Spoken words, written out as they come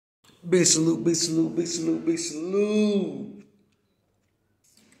Big salute, big salute, big salute, big salute.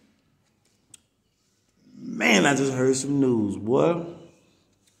 Man, I just heard some news, boy.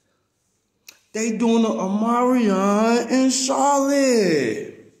 They doing the Omarion in Charlotte.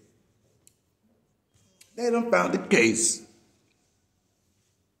 They done found the case.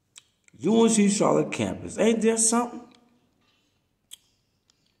 UNC Charlotte campus. Ain't there something?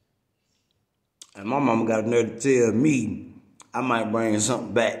 And my mama got a nerve to tell me I might bring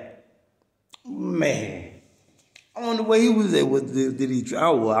something back. Man, I wonder where he was at. Did he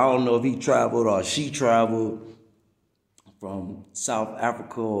travel? Well, I don't know if he traveled or she traveled from South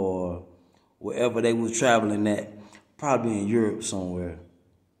Africa or wherever they was traveling at. Probably in Europe somewhere.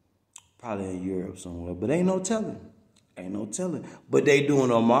 But ain't no telling. But they doing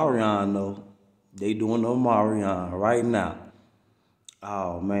Omarion though. They doing Omarion right now.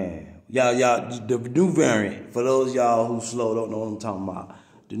 Oh man. Y'all, the new variant, for those y'all who slow don't know what I'm talking about.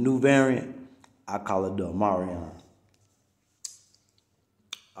 The new variant, I call it the Omarion.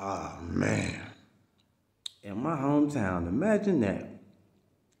 Ah man. In my hometown, imagine that.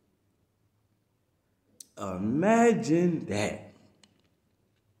 Imagine that.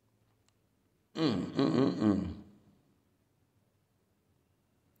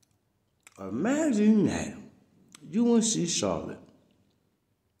 Imagine that. UNC Charlotte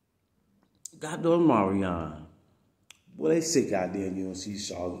got the Omarion. Boy, they sick out there in UNC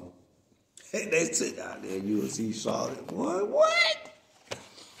Charlotte. They sick out there in UNC Charlotte. Boy, what?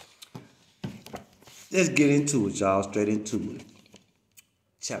 Let's get into it, y'all. Straight into it.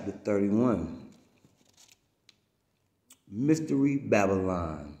 Chapter 31. Mystery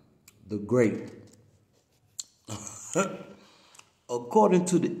Babylon the Great. According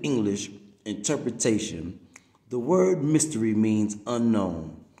to the English interpretation, the word mystery means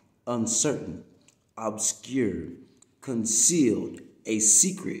unknown, uncertain, obscure, concealed, a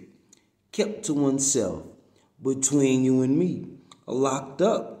secret, kept to oneself, between you and me, locked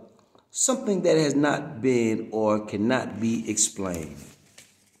up, something that has not been or cannot be explained.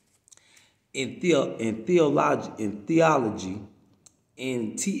 In theology, in theology,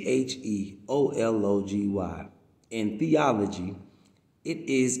 in theology, it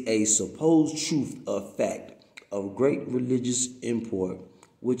is a supposed truth or fact of great religious import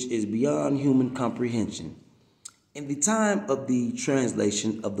which is beyond human comprehension. In the time of the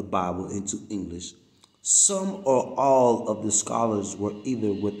translation of the Bible into English, some or all of the scholars were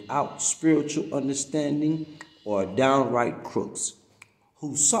either without spiritual understanding or downright crooks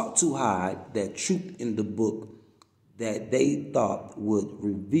who sought to hide that truth in the book that they thought would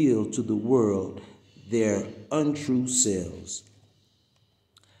reveal to the world their untrue selves.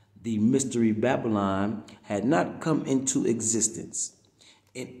 The mystery Babylon had not come into existence.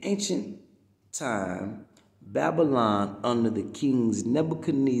 In ancient time, Babylon, under the kings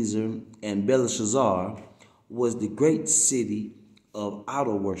Nebuchadnezzar and Belshazzar, was the great city of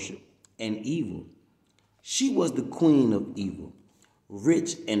idol worship and evil. She was the queen of evil,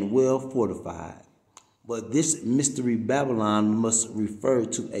 rich and well fortified. But this mystery Babylon must refer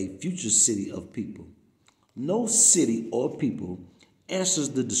to a future city of people. No city or people answers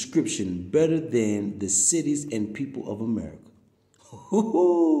the description better than the cities and people of America.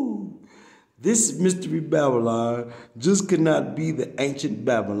 This mystery Babylon just could not be the ancient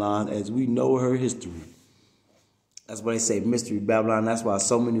Babylon as we know her history. That's why they say mystery Babylon. That's why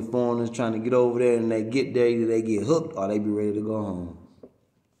so many foreigners trying to get over there, and they get there, either they get hooked or they be ready to go home.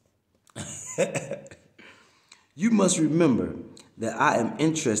 You must remember that I am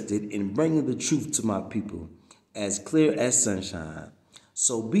interested in bringing the truth to my people as clear as sunshine.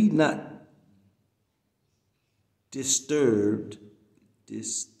 So be not disturbed,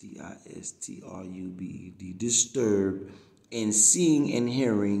 disturbed, disturbed in seeing and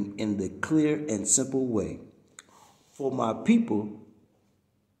hearing in the clear and simple way. For my people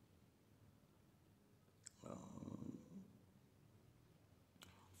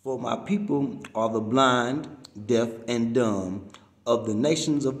are the blind, deaf, and dumb of the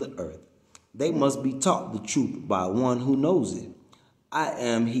nations of the earth. They must be taught the truth by one who knows it. I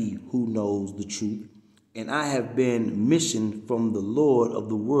am he who knows the truth, and I have been missioned from the Lord of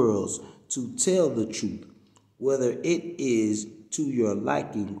the worlds to tell the truth, whether it is to your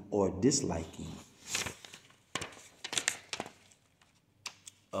liking or disliking.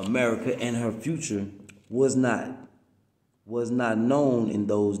 America and her future was not known in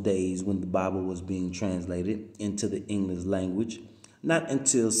those days when the Bible was being translated into the English language. Not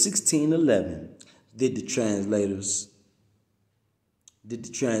until 1611 did the translators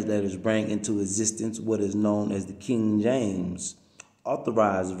bring into existence what is known as the King James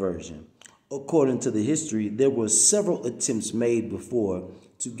Authorized Version. According to the history, there were several attempts made before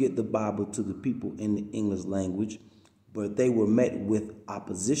to get the Bible to the people in the English language, but they were met with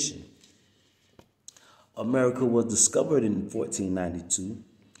opposition. America was discovered in 1492.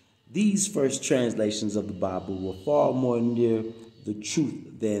 These first translations of the Bible were far more near the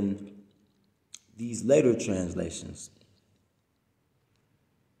truth than these later translations.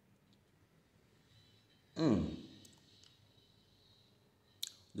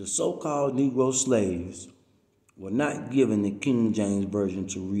 The so-called Negro slaves were not given the King James Version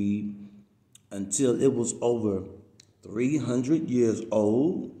to read until it was over 300 years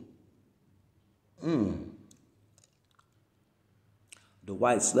old. The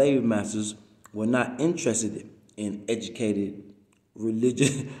white slave masters were not interested in educated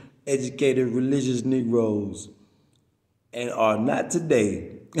religious Negroes, and are not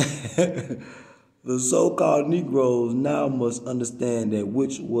today. The so-called Negroes now must understand that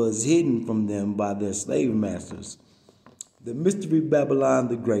which was hidden from them by their slave masters. The mystery Babylon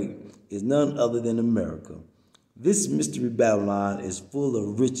the Great is none other than America. This mystery Babylon is full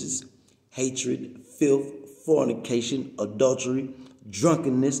of riches, hatred, filth, fornication, adultery,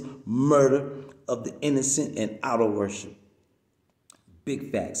 drunkenness, murder of the innocent, and idol worship.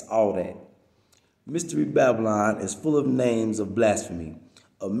 Big facts, all that. Mystery Babylon is full of names of blasphemy.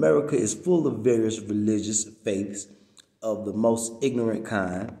 America is full of various religious faiths of the most ignorant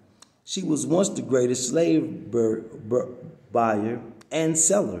kind. She was once the greatest slave buyer and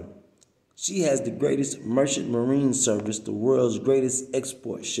seller. She has the greatest merchant marine service, the world's greatest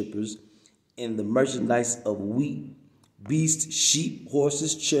export shippers in the merchandise of wheat, beasts, sheep,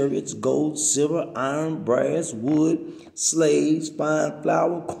 horses, chariots, gold, silver, iron, brass, wood, slaves, fine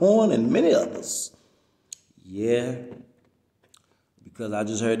flour, corn, and many others. Yeah, because I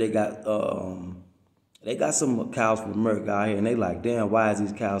just heard they got some cows from America out here, and they like, damn, why is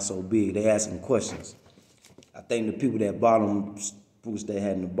these cows so big? They asking questions. I think the people that bought them wish they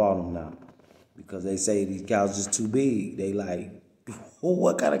hadn't bought them now, because they say these cows just too big. They like,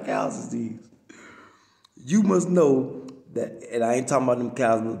 what kind of cows is these? You must know that, and I ain't talking about them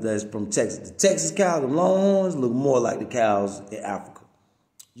cows that's from Texas. The Texas cows, the longhorns, look more like the cows in Africa.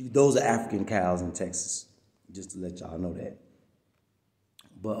 Those are African cows in Texas, just to let y'all know that.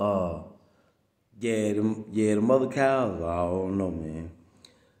 But the mother cows, I don't know, man.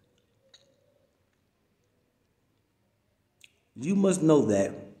 You must know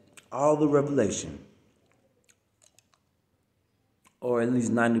that all the revelation, or at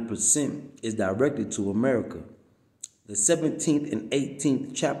least 90%, is directed to America. The 17th and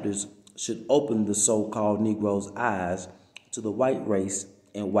 18th chapters should open the so-called Negro's eyes to the white race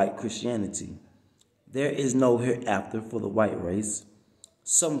and white Christianity. There is no hereafter for the white race.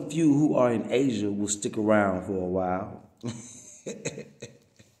 Some few who are in Asia will stick around for a while.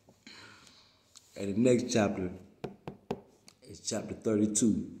 And the next chapter is chapter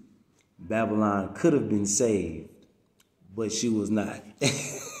 32. Babylon could have been saved, but she was not.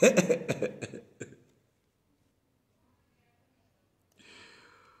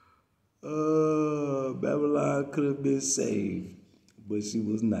 Babylon could have been saved, but she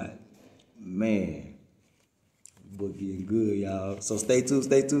was not. Man, book getting good, y'all. So stay tuned.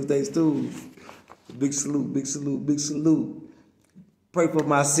 Big salute. Pray for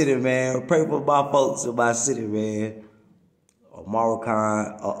my city, man. Pray for my folks in my city, man.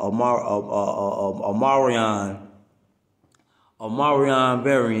 Omarion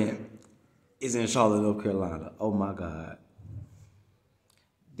Variant is in Charlotte, North Carolina. Oh my God.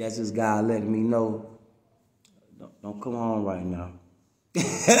 That's just God letting me know. Don't come on right now.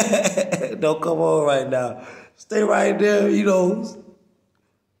 Don't come on right now. Stay right there,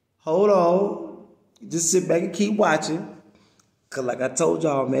 Hold on. Just sit back and keep watching. Because like I told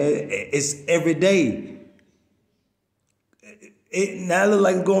y'all, man, it's every day. It now look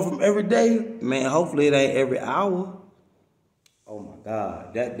like it's going from every day. Man, hopefully it ain't every hour. Oh my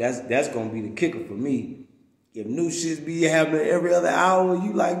God. That's going to be the kicker for me. If new shit be happening every other hour,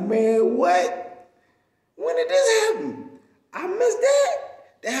 you like, man, what? When did this happen? I missed that.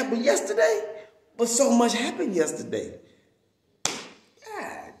 That happened yesterday. But so much happened yesterday.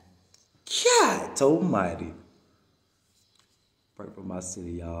 God almighty. Pray for my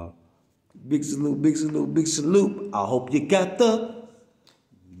city, y'all. Big salute. I hope you got the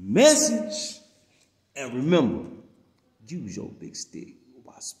message. And remember, use your big stick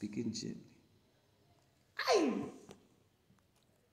while speaking gently. Aye.